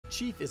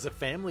Chief is a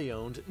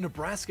family-owned,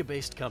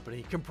 Nebraska-based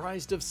company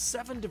comprised of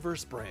 7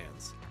 diverse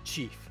brands.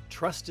 Chief,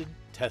 trusted,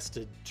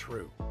 tested,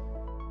 true.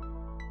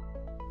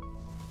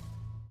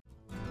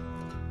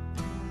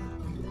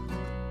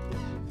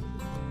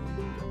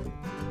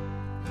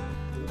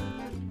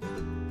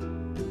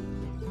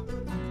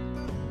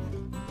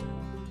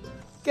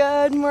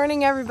 Good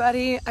morning,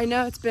 everybody. I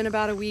know it's been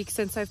about a week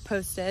since I've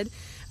posted,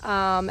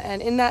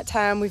 and in that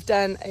time we've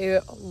done a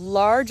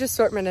large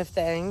assortment of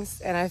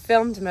things, and I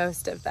filmed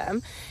most of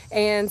them.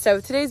 And so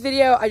today's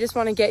video, I just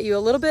want to get you a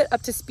little bit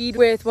up to speed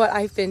with what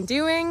I've been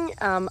doing.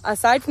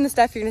 Aside from the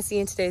stuff you're going to see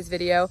in today's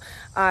video,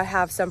 I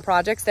have some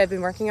projects that I've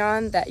been working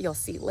on that you'll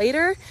see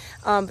later.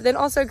 But then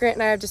also Grant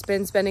and I have just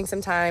been spending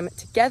some time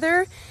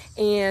together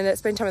and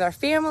spend time with our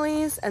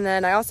families. And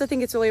then I also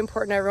think it's really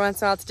important every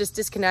once in a while to just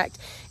disconnect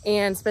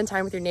and spend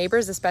time with your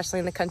neighbors, especially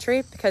in the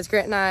country, because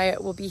Grant and I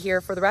will be here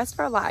for the rest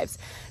of our lives.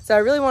 So I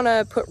really want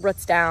to put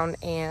roots down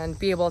and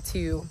be able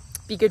to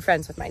be good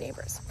friends with my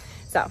neighbors.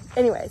 So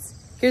anyways,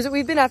 here's what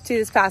we've been up to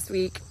this past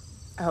week.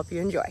 I hope you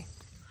enjoy.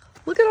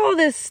 Look at all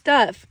this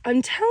stuff.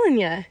 I'm telling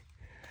you,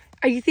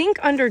 I think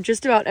under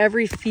just about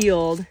every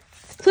field,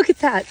 look at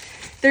that.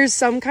 There's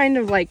some kind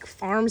of like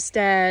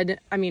farmstead,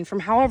 I mean,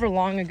 from however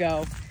long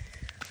ago.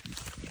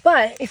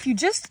 But if you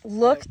just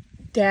look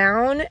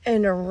down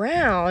and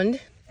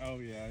around. Oh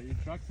yeah, your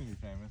truck's gonna be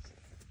famous.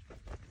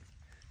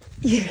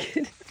 You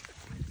could.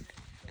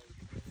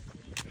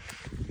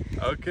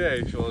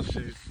 Okay, she'll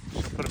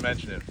put a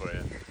mention in for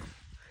you.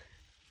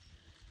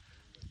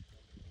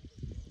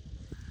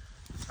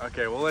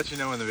 Okay, we'll let you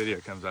know when the video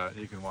comes out.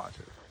 You can watch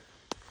it.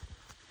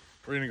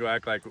 We're gonna go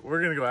act like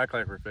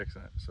we're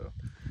fixing it. So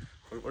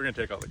we're gonna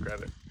take all the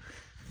credit.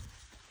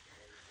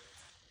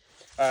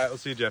 All right, we'll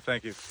see you, Jeff.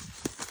 Thank you.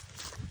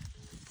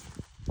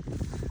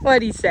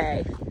 What'd he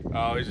say?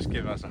 Oh, he's just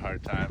giving us a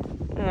hard time.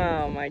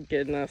 Oh my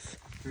goodness.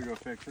 Should we go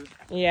fix it?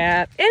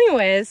 Yeah.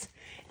 Anyways,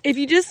 if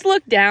you just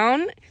look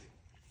down,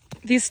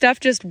 this stuff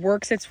just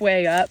works its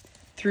way up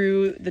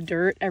through the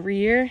dirt every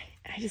year.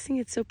 I just think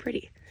it's so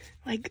pretty.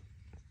 Like,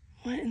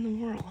 what in the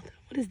world?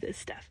 What is this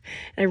stuff?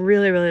 And I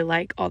really, really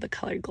like all the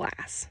colored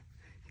glass.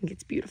 I think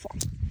it's beautiful.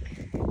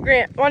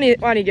 Grant, why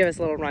don't you give us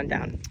a little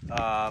rundown?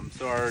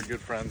 So our good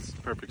friends,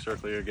 Perfect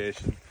Circle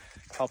Irrigation,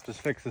 helped us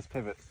fix this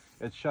pivot.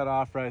 It's shut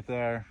off right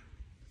there.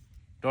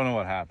 Don't know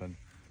what happened.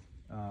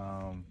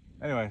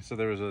 Anyway, so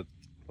there was an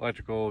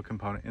electrical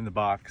component in the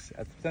box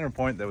at the center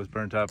point that was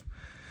burnt up,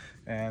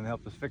 and they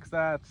helped us fix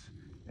that.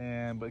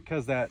 And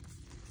because that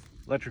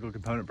electrical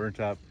component burnt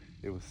up,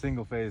 it was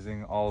single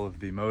phasing all of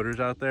the motors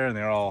out there, and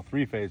they're all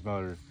 3-phase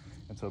motors.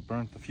 And so it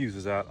burnt the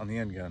fuses out on the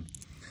end gun.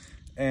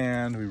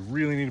 And we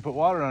really need to put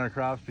water on our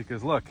crops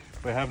because look,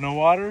 if we have no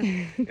water,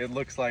 it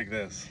looks like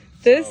this.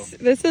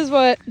 This is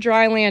what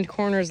dry land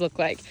corners look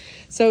like.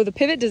 So the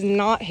pivot does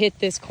not hit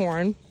this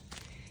corn.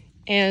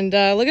 And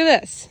look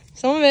at this.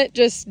 Some of it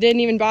just didn't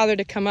even bother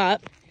to come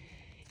up.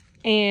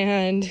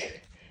 And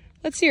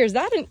let's see here, is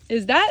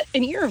that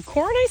an ear of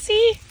corn I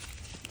see?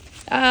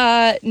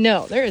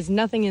 No, there is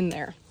nothing in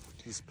there.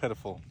 It's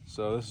pitiful.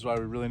 So this is why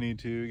we really need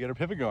to get our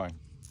pivot going.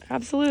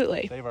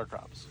 Absolutely. Save our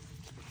crops.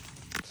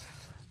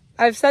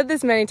 I've said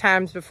this many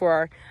times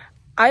before.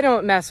 I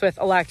don't mess with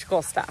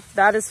electrical stuff.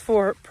 That is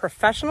for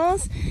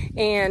professionals,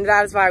 and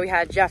that is why we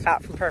had Jeff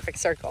out from Perfect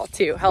Circle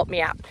to help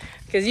me out,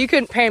 because you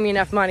couldn't pay me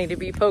enough money to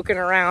be poking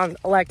around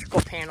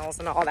electrical panels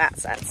and all that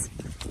sense.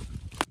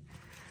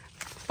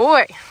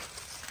 Boy,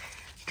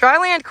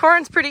 dryland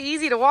corn's pretty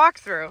easy to walk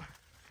through.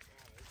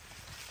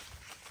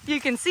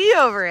 You can see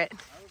over it.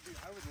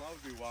 I would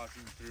love to be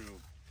walking through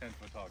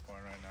 10-foot tall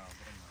corn right now.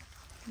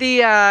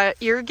 The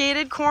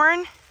irrigated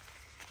corn,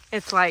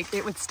 it's like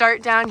it would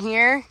start down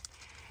here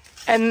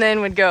and then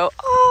would go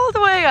all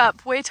the way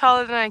up, way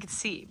taller than I could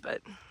see,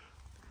 but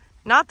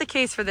not the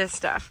case for this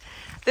stuff.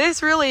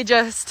 This really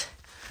just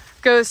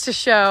goes to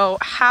show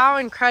how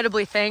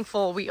incredibly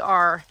thankful we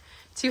are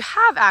to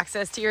have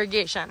access to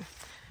irrigation,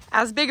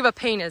 as big of a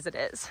pain as it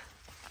is.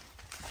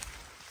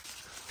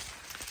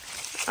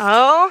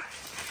 Oh,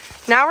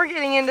 now we're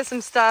getting into some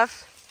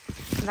stuff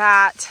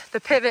that the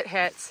pivot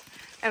hits,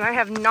 and I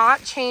have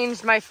not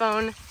changed my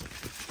phone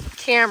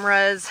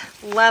camera's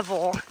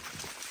level.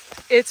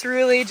 It's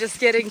really just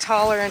getting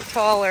taller and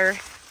taller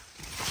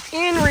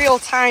in real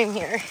time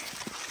here,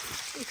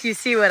 if you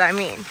see what I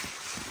mean.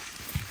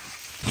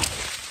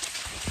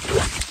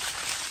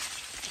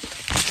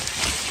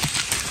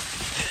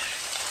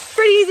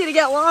 Pretty easy to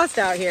get lost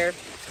out here.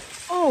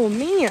 Oh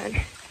man,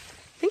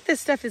 I think this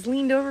stuff is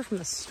leaned over from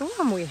the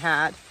storm we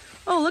had.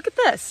 Oh, look at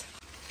this.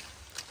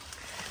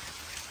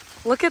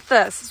 Look at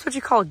this. This is what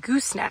you call a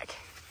gooseneck.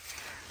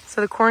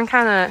 So the corn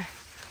kind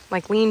of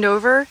like leaned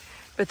over,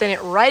 but then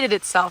it righted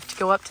itself to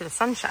go up to the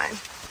sunshine.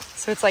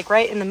 So it's like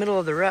right in the middle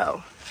of the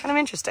row. Kind of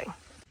interesting.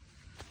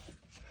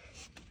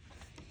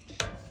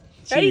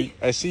 Ready?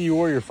 I see you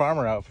wore your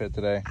farmer outfit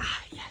today. Ah,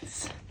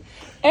 yes.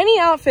 Any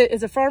outfit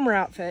is a farmer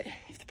outfit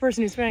if the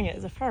person who's wearing it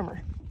is a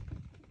farmer.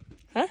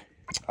 Huh?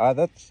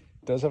 That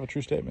does have a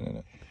true statement in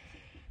it.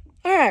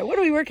 All right, what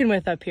are we working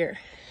with up here?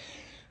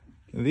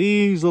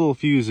 These little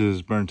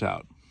fuses burnt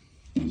out,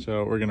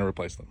 so we're gonna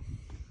replace them.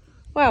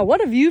 Wow,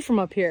 what a view from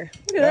up here.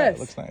 Look at this. It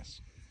looks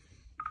nice.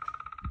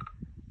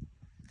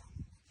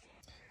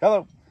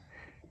 Hello.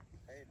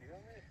 Hey, do you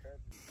want me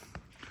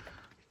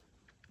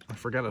to I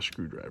forgot a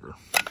screwdriver.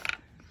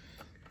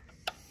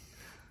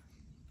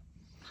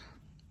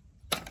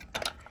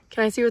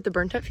 Can I see what the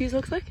burnt up fuse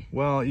looks like?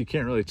 Well, you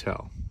can't really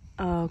tell.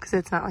 Oh, because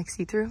it's not like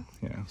see-through?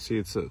 Yeah, see,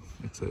 it's a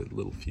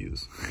little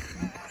fuse.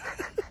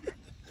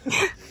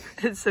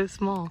 It's so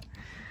small.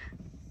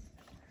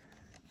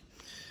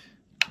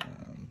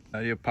 Now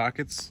you have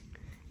pockets?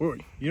 You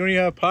don't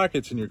even have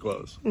pockets in your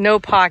clothes. No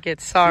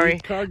pockets, sorry. See,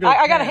 cargo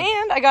I got a pants.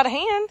 hand. I got a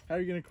hand. How are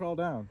you going to crawl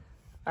down?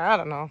 I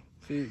don't know.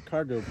 See,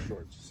 cargo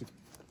shorts.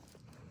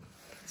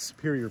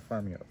 Superior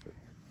farming outfit.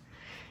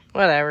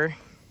 Whatever.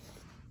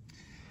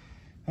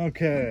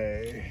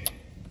 Okay.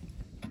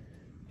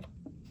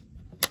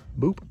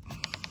 Boop.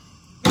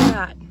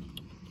 God.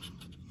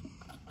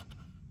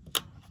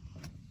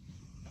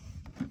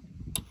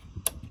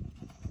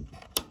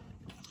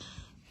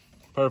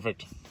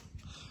 Perfect.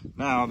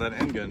 Now that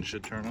end gun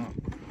should turn on.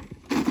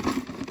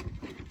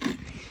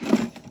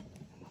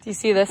 Do you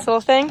see this little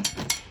thing?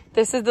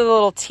 This is the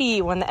little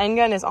T. When the end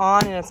gun is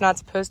on and it's not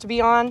supposed to be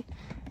on,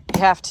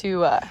 you have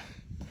to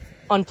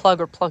unplug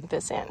or plug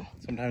this in.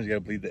 Sometimes you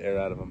gotta bleed the air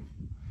out of them.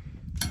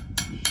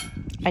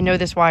 I know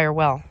this wire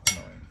well.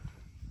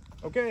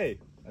 Okay,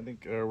 I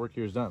think our work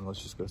here is done.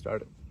 Let's just go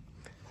start it.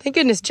 Thank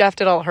goodness Jeff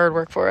did all the hard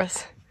work for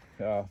us.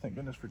 Thank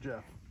goodness for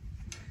Jeff.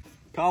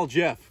 Call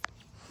Jeff.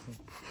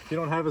 If you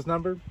don't have his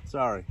number,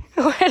 sorry.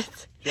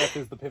 What? Jeff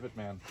is the pivot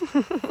man.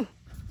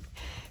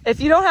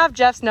 If you don't have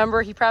Jeff's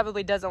number, he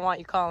probably doesn't want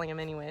you calling him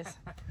anyways.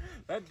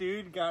 That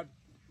dude got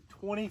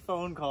 20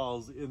 phone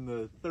calls in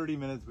the 30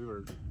 minutes we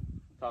were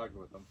talking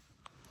with him.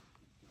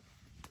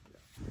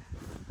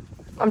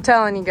 I'm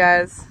telling you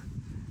guys,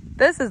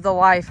 this is the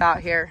life out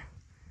here.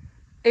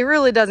 It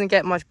really doesn't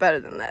get much better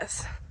than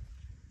this.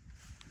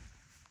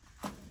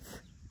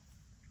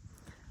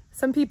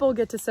 Some people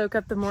get to soak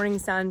up the morning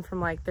sun from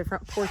like their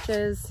front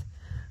porches,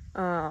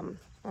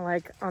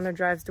 like on their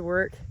drives to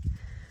work.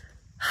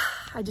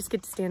 I just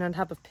get to stand on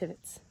top of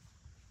pivots.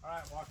 All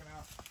right, walking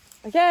out.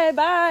 Okay,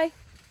 bye.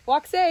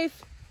 Walk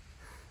safe.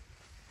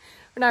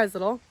 When I was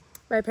little,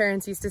 my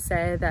parents used to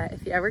say that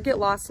if you ever get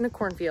lost in a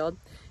cornfield,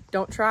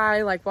 don't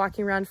try like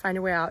walking around to find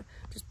your way out.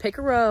 Just pick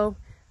a row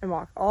and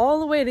walk all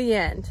the way to the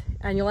end,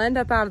 and you'll end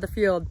up out of the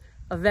field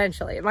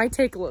eventually. It might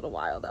take a little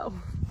while though.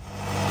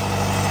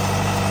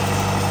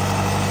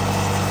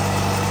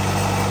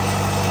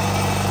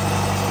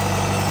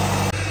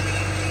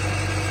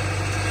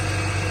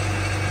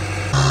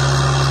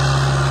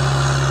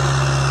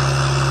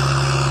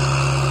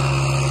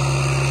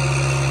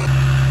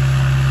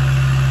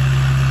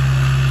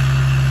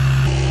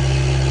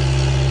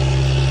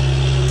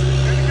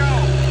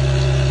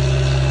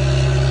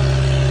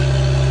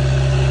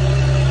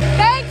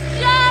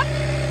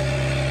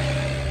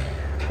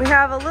 We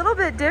have a little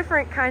bit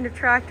different kind of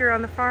tractor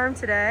on the farm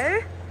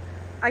today.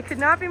 I could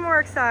not be more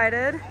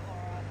excited.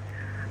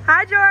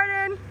 Hi,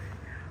 Jordan.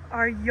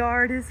 Our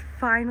yard is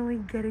finally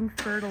getting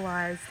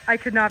fertilized. I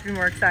could not be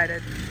more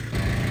excited.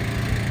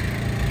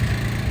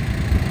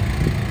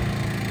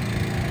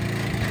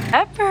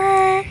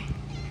 Pepper,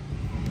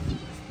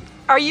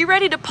 are you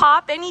ready to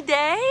pop any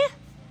day?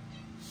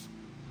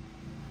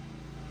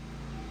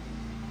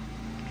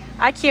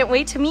 I can't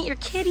wait to meet your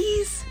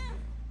kitties.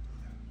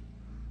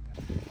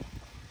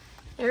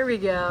 There we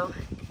go.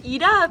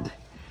 Eat up.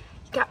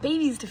 You got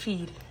babies to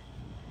feed.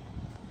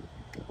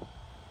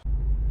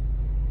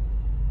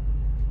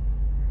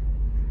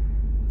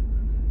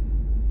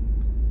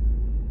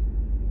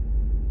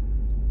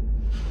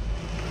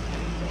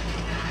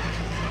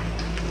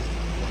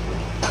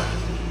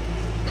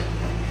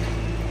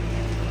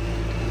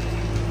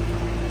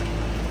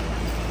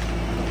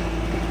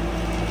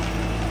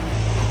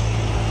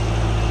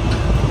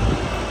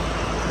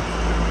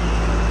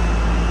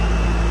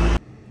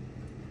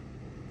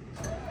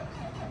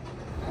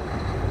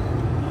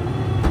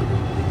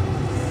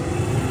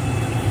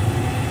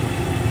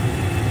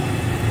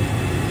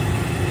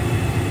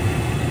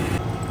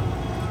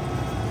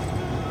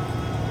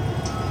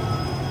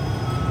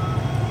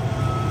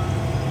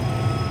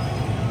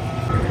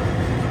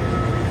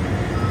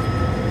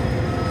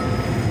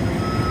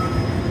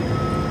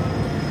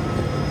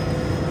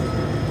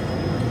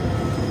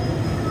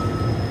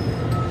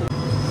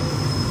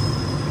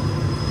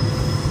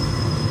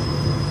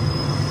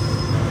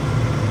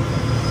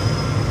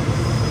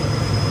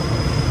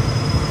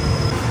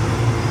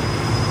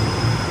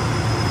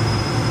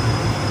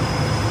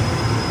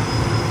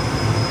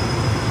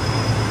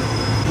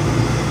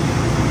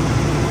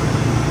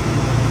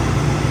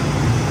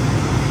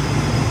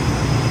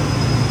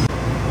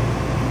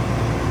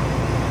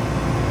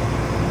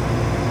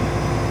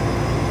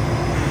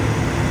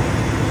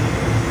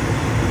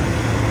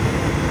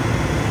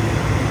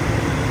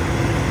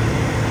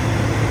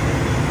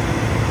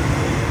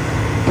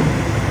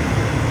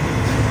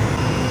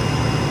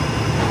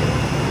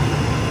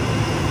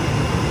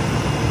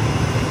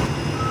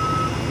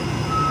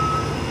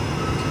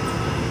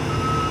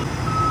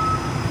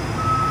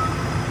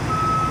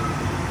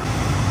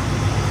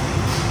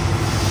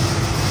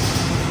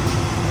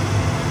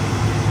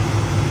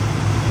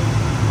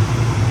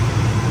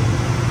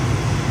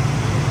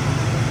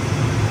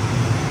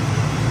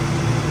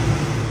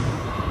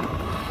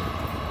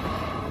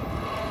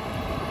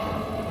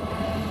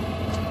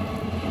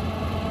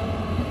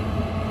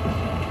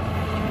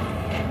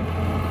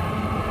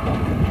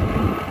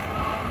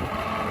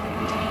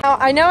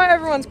 I know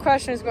everyone's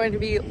question is going to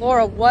be,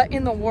 Laura, what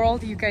in the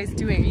world are you guys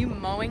doing? Are you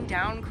mowing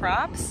down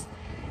crops?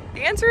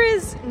 The answer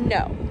is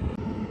no.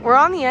 We're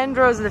on the end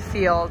rows of the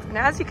field, and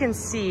as you can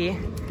see,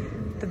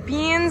 the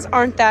beans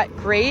aren't that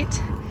great.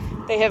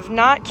 They have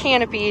not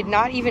canopied,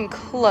 not even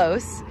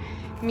close,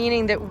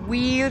 meaning that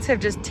weeds have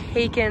just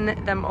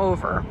taken them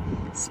over,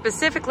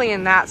 specifically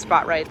in that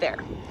spot right there.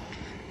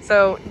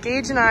 So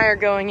Gage and I are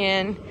going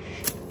in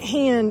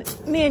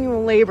and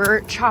manual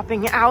labor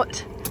chopping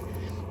out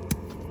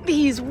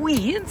these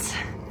weeds,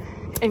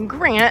 and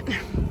Grant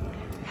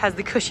has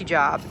the cushy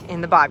job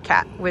in the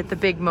Bobcat with the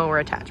big mower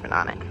attachment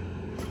on it.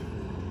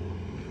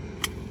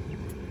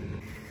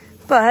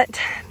 But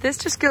this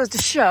just goes to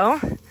show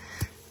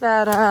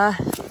that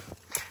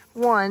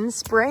one,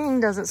 spraying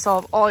doesn't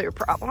solve all your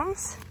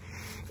problems,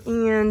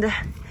 and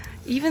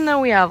even though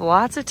we have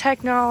lots of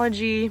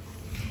technology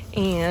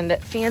and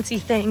fancy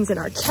things in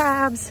our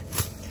cabs,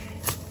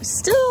 we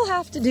still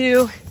have to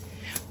do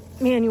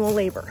manual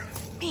labor.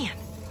 Man,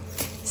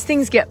 these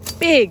things get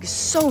big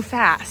so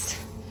fast.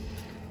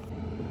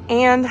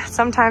 And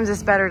sometimes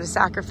it's better to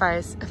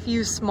sacrifice a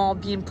few small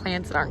bean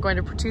plants that aren't going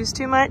to produce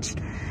too much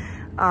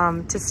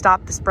to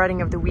stop the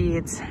spreading of the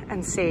weeds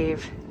and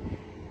save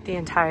the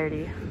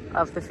entirety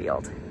of the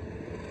field.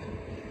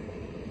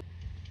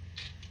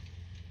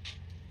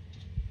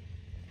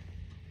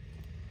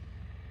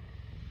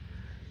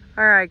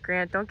 All right,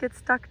 Grant, don't get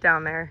stuck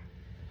down there.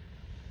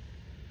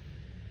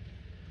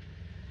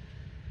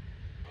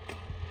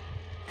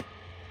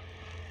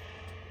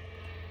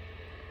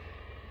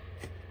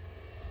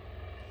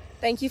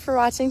 Thank you for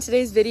watching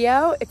today's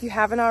video. If you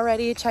haven't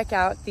already, check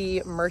out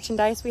the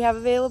merchandise we have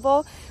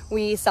available.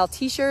 We sell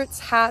t-shirts,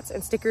 hats,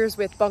 and stickers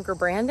with bunker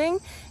branding,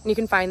 and you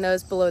can find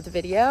those below the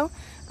video.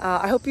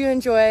 I hope you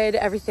enjoyed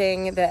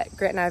everything that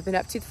Grant and I have been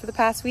up to for the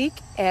past week,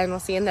 and we'll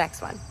see you in the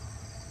next one.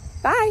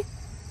 Bye.